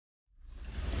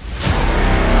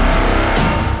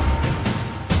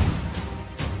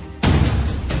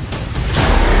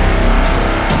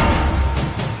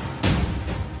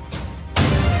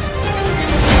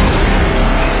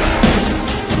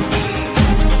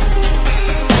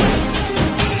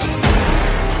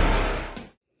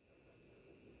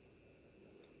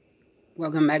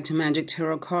Welcome back to Magic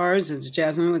Tarot Cards. It's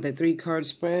Jasmine with a 3-card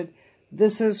spread.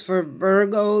 This is for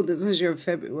Virgo. This is your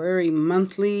February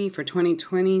monthly for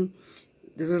 2020.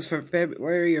 This is for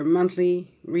February, your monthly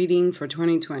reading for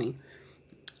 2020.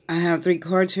 I have 3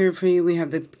 cards here for you. We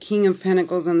have the King of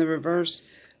Pentacles in the reverse.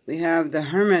 We have the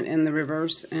Hermit in the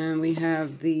reverse. And we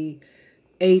have the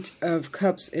 8 of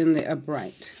Cups in the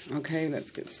upright. Okay, let's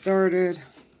get started.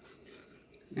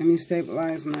 Let me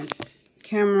stabilize my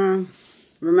camera.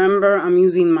 Remember, I'm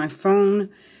using my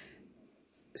phone.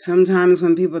 Sometimes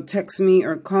when people text me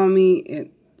or call me,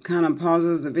 it kind of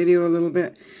pauses the video a little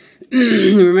bit.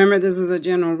 Remember, this is a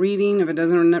general reading. If it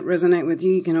doesn't resonate with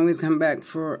you, you can always come back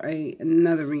for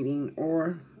another reading.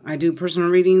 Or I do personal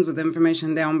readings with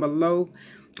information down below.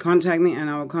 Contact me and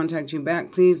I will contact you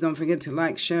back. Please don't forget to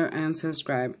like, share, and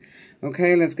subscribe.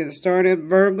 Okay, let's get started.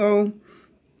 Virgo.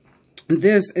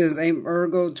 This is a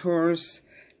Virgo, Taurus,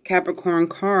 Capricorn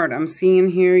card. I'm seeing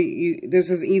here,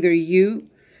 this is either you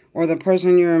or the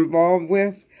person you're involved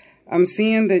with. I'm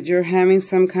seeing that you're having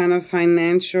some kind of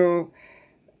financial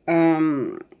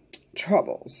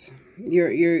troubles.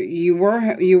 You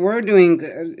were doing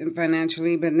good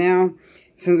financially, but now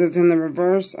since it's in the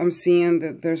reverse, I'm seeing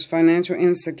that there's financial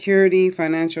insecurity,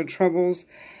 financial troubles.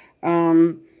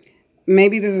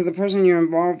 Maybe this is the person you're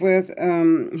involved with.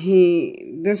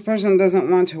 This person doesn't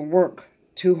want to work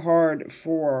too hard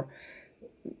for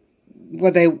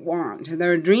what they want.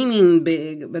 They're dreaming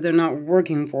big, but they're not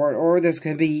working for it. Or this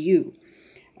could be you.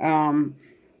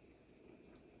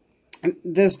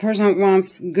 This person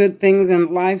wants good things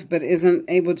in life, but isn't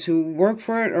able to work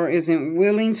for it or isn't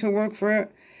willing to work for it.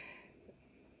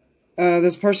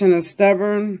 This person is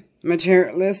stubborn,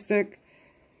 materialistic,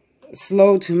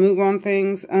 slow to move on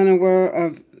things, unaware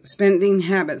of spending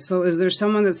habits. So is there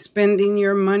someone that's spending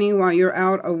your money while you're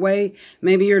out away?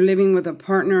 Maybe you're living with a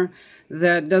partner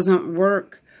that doesn't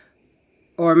work,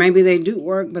 or maybe they do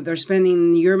work, but they're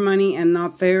spending your money and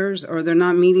not theirs, or they're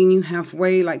not meeting you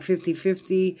halfway, like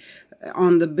 50-50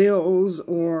 on the bills,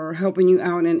 or helping you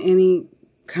out in any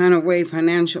kind of way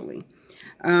financially.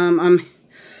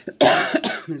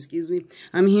 Excuse me.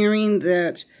 I'm hearing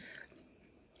that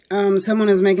someone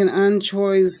is making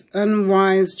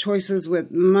unwise choices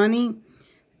with money,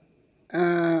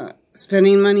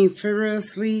 spending money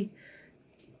frivolously,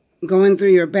 going through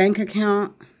your bank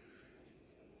account.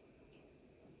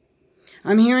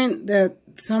 I'm hearing that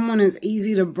someone is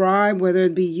easy to bribe, whether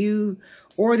it be you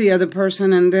or the other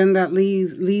person, and then that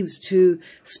leads to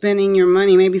spending your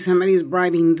money. Maybe somebody's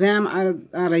bribing them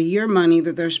out of your money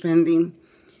that they're spending,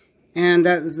 and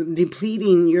that's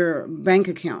depleting your bank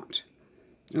account.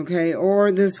 Okay,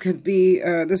 or this could be,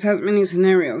 this has many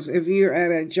scenarios. If you're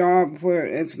at a job where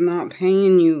it's not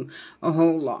paying you a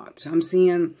whole lot, I'm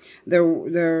seeing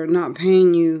they're not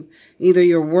paying you either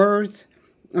your worth,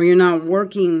 or you're not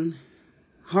working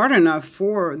hard enough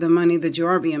for the money that you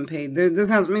are being paid. This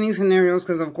has many scenarios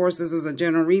because, of course, this is a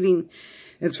general reading.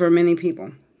 It's for many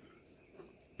people.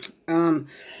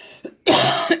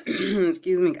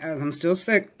 Excuse me, guys, I'm still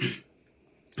sick.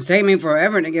 It's taking me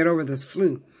forever to get over this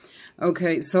flu.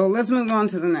 Okay, so let's move on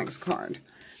to the next card.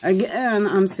 Again,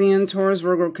 I'm seeing Taurus,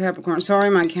 Virgo, Capricorn. Sorry,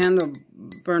 my candle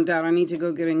burnt out. I need to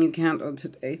go get a new candle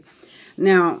today.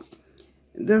 Now,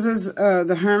 this is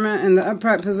the Hermit in the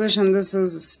upright position. This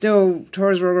is still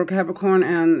Taurus, Virgo, Capricorn,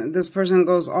 and this person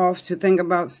goes off to think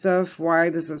about stuff,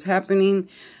 why this is happening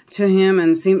to him,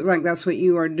 and seems like that's what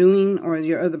you are doing, or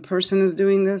your other person is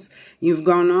doing this. You've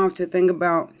gone off to think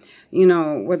about, you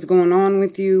know, what's going on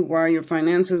with you, why your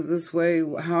finances this way,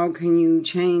 how can you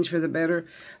change for the better,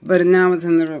 but now it's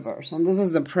in the reverse, and this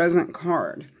is the present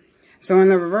card. So in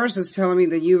the reverse, it's telling me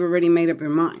that you've already made up your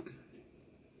mind.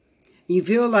 You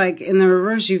feel like, in the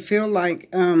reverse, you feel like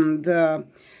you've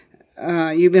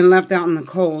been left out in the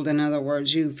cold, in other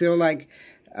words. You feel like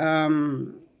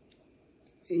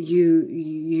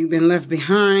you've been left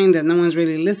behind and no one's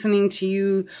really listening to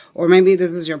you, or maybe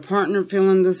this is your partner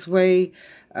feeling this way.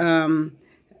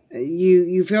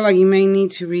 You feel like you may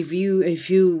need to review a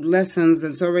few lessons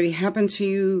that's already happened to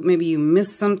you. Maybe you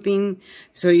missed something,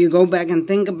 so you go back and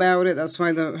think about it. That's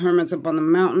why the Hermit's up on the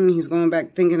mountain. He's going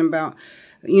back thinking about,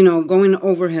 you know, going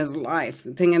over his life,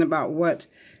 thinking about what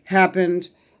happened,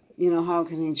 you know, how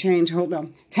can he change. Hold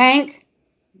on. Tank,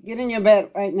 get in your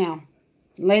bed right now.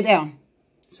 Lay down.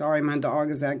 Sorry, my dog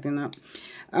is acting up.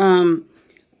 No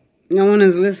one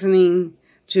is listening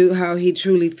to how he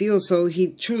truly feels. So he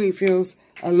truly feels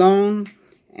alone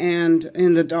and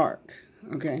in the dark.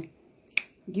 Okay.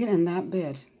 Get in that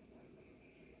bed.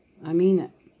 I mean it.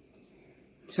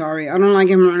 Sorry, I don't like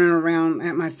him running around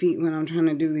at my feet when I'm trying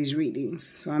to do these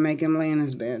readings. So I make him lay in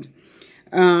his bed.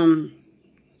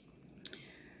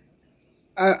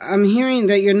 I'm hearing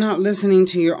that you're not listening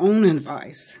to your own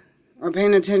advice or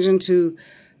paying attention to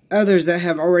others that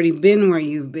have already been where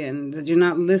you've been, that you're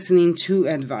not listening to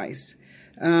advice.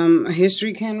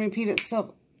 History can repeat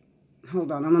itself.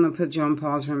 Hold on, I'm going to put you on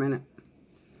pause for a minute.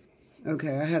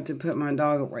 Okay, I had to put my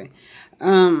dog away.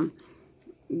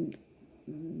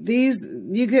 This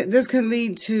could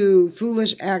lead to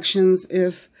foolish actions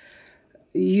if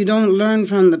you don't learn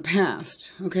from the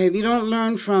past. Okay, if you don't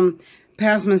learn from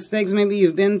past mistakes, maybe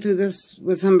you've been through this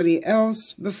with somebody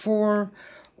else before,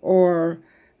 or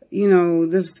you know,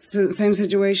 this same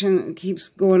situation keeps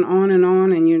going on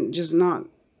and you're just not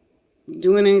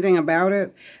doing anything about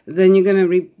it, then you're going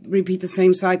to repeat the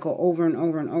same cycle over and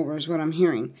over and over is what I'm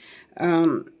hearing.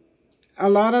 A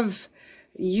lot of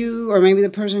you, or maybe the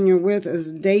person you're with,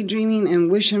 is daydreaming and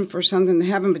wishing for something to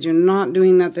happen, but you're not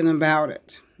doing nothing about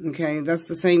it. Okay, that's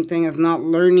the same thing as not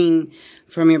learning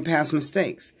from your past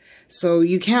mistakes. So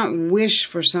you can't wish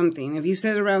for something. If you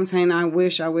sit around saying, I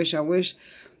wish, I wish, I wish,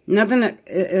 nothing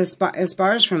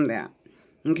aspires from that.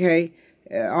 Okay,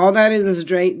 all that is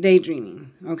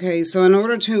daydreaming. Okay, so in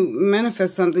order to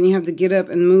manifest something, you have to get up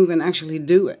and move and actually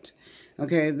do it.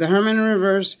 Okay, the Hermit in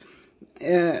reverse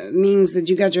means that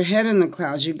you got your head in the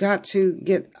clouds. You got to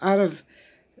get out of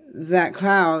that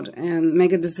cloud and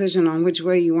make a decision on which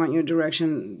way you want your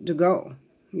direction to go,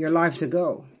 your life to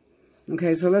go.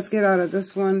 Okay, so let's get out of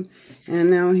this one. And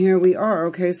now here we are.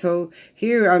 Okay, so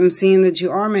here I'm seeing that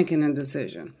you are making a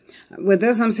decision. With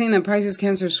this, I'm seeing a Pisces,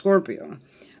 Cancer, Scorpio.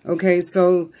 Okay,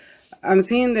 so I'm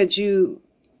seeing that you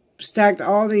stacked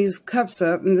all these cups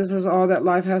up, and this is all that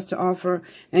life has to offer,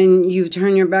 and you've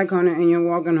turned your back on it and you're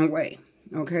walking away.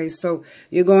 Okay, so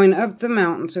you're going up the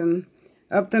mountain,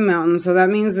 so that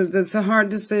means that it's a hard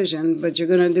decision, but you're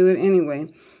going to do it anyway.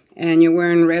 And you're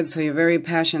wearing red, so you're very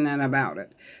passionate about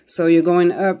it. So you're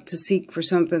going up to seek for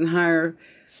something higher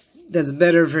that's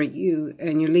better for you,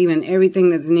 and you're leaving everything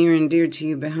that's near and dear to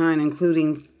you behind,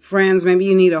 including friends. Maybe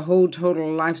you need a whole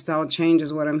total lifestyle change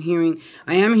is what I'm hearing.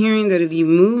 I am hearing that if you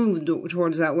move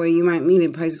towards that way, you might meet a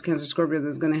Pisces, Cancer, Scorpio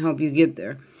that's going to help you get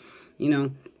there. You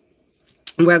know,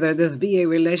 whether this be a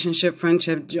relationship,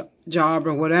 friendship, job,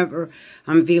 or whatever,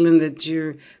 I'm feeling that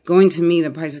you're going to meet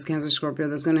a Pisces, Cancer, Scorpio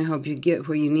that's going to help you get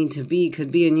where you need to be.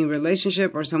 Could be a new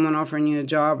relationship or someone offering you a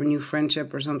job or new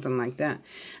friendship or something like that.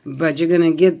 But you're going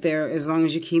to get there as long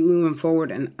as you keep moving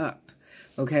forward and up.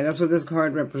 Okay, that's what this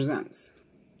card represents.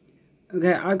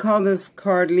 Okay, I call this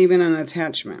card leaving an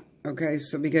attachment. Okay,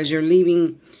 so because you're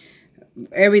leaving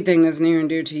everything that's near and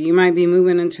dear to you. You might be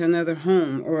moving into another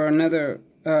home or another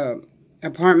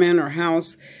apartment or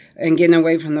house and getting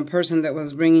away from the person that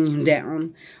was bringing you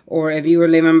down. Or if you were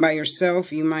living by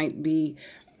yourself, you might be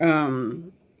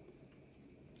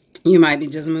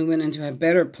just moving into a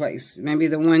better place. Maybe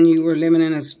the one you were living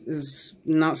in is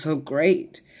not so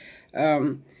great.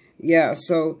 Yeah,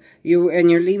 so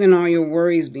you're leaving all your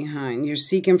worries behind. You're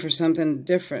seeking for something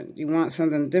different. You want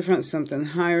something different, something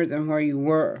higher than where you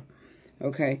were.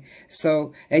 Okay,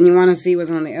 so, and you want to see what's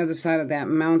on the other side of that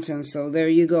mountain. So there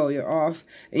you go. You're off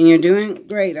and you're doing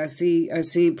great. I see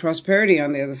prosperity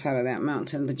on the other side of that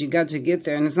mountain, but you got to get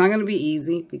there. And it's not going to be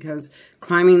easy because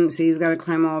climbing, see, he's got to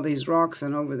climb all these rocks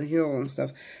and over the hill and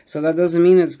stuff. So that doesn't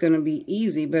mean it's going to be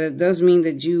easy, but it does mean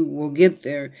that you will get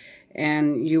there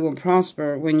and you will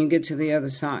prosper when you get to the other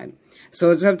side.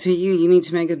 So it's up to you. You need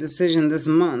to make a decision this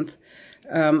month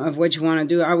of what you want to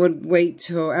do. I would wait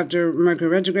till after Mercury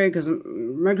retrograde, because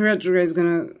Mercury retrograde is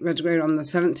going to retrograde on the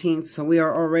 17th. So we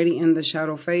are already in the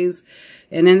shadow phase.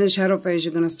 And in the shadow phase,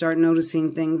 you're going to start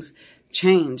noticing things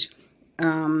change.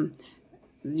 You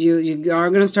are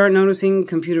going to start noticing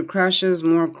computer crashes,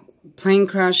 more plane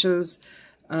crashes,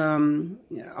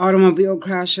 automobile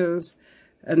crashes,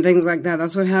 and things like that.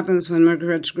 That's what happens when Mercury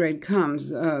retrograde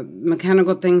comes.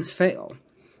 Mechanical things fail.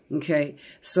 Okay,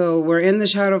 so we're in the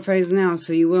shadow phase now,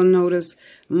 so you will notice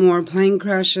more plane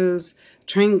crashes,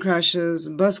 train crashes,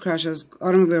 bus crashes,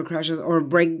 automobile crashes, or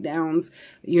breakdowns.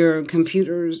 Your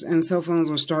computers and cell phones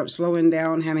will start slowing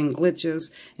down, having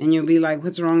glitches, and you'll be like,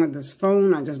 what's wrong with this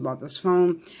phone? I just bought this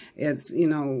phone. It's, you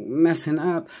know, messing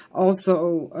up.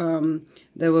 Also,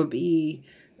 there will be,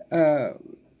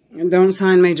 don't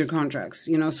sign major contracts,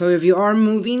 you know. So if you are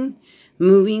moving,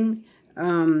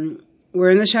 we're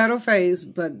in the shadow phase,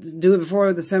 but do it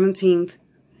before the 17th.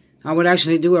 I would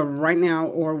actually do it right now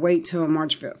or wait till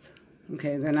March 5th.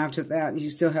 Okay, then after that, you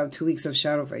still have 2 weeks of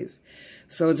shadow phase.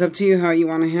 So it's up to you how you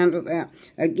want to handle that.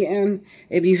 Again,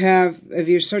 if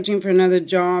you're searching for another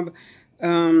job,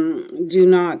 do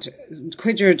not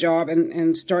quit your job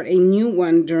and start a new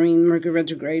one during Mercury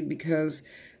retrograde because,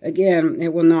 again,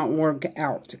 it will not work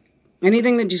out.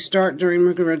 anything that you start during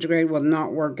Mercury retrograde will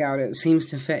not work out. It seems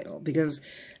to fail because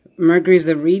Mercury is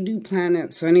the redo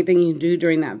planet. So anything you do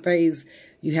during that phase,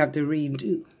 you have to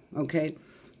redo. Okay.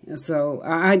 So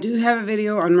I do have a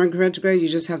video on Mercury retrograde. You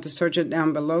just have to search it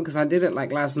down below because I did it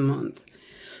like last month.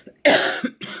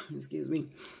 Excuse me.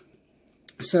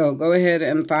 So go ahead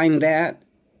and find that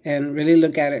and really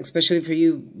look at it, especially for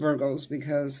you Virgos,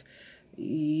 because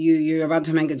you're about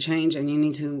to make a change and you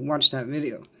need to watch that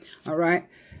video. All right.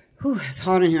 Whew, it's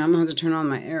hot in here. I'm going to have to turn on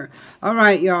my air. All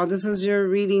right, y'all. This is your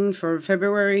reading for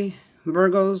February,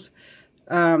 Virgos.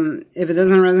 If it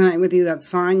doesn't resonate with you, that's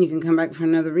fine. You can come back for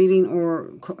another reading or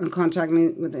contact me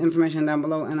with the information down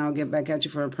below and I'll get back at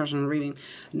you for a personal reading.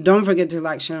 Don't forget to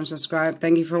like, share, and subscribe.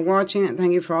 Thank you for watching and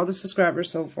thank you for all the subscribers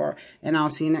so far. And I'll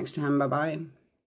see you next time. Bye-bye.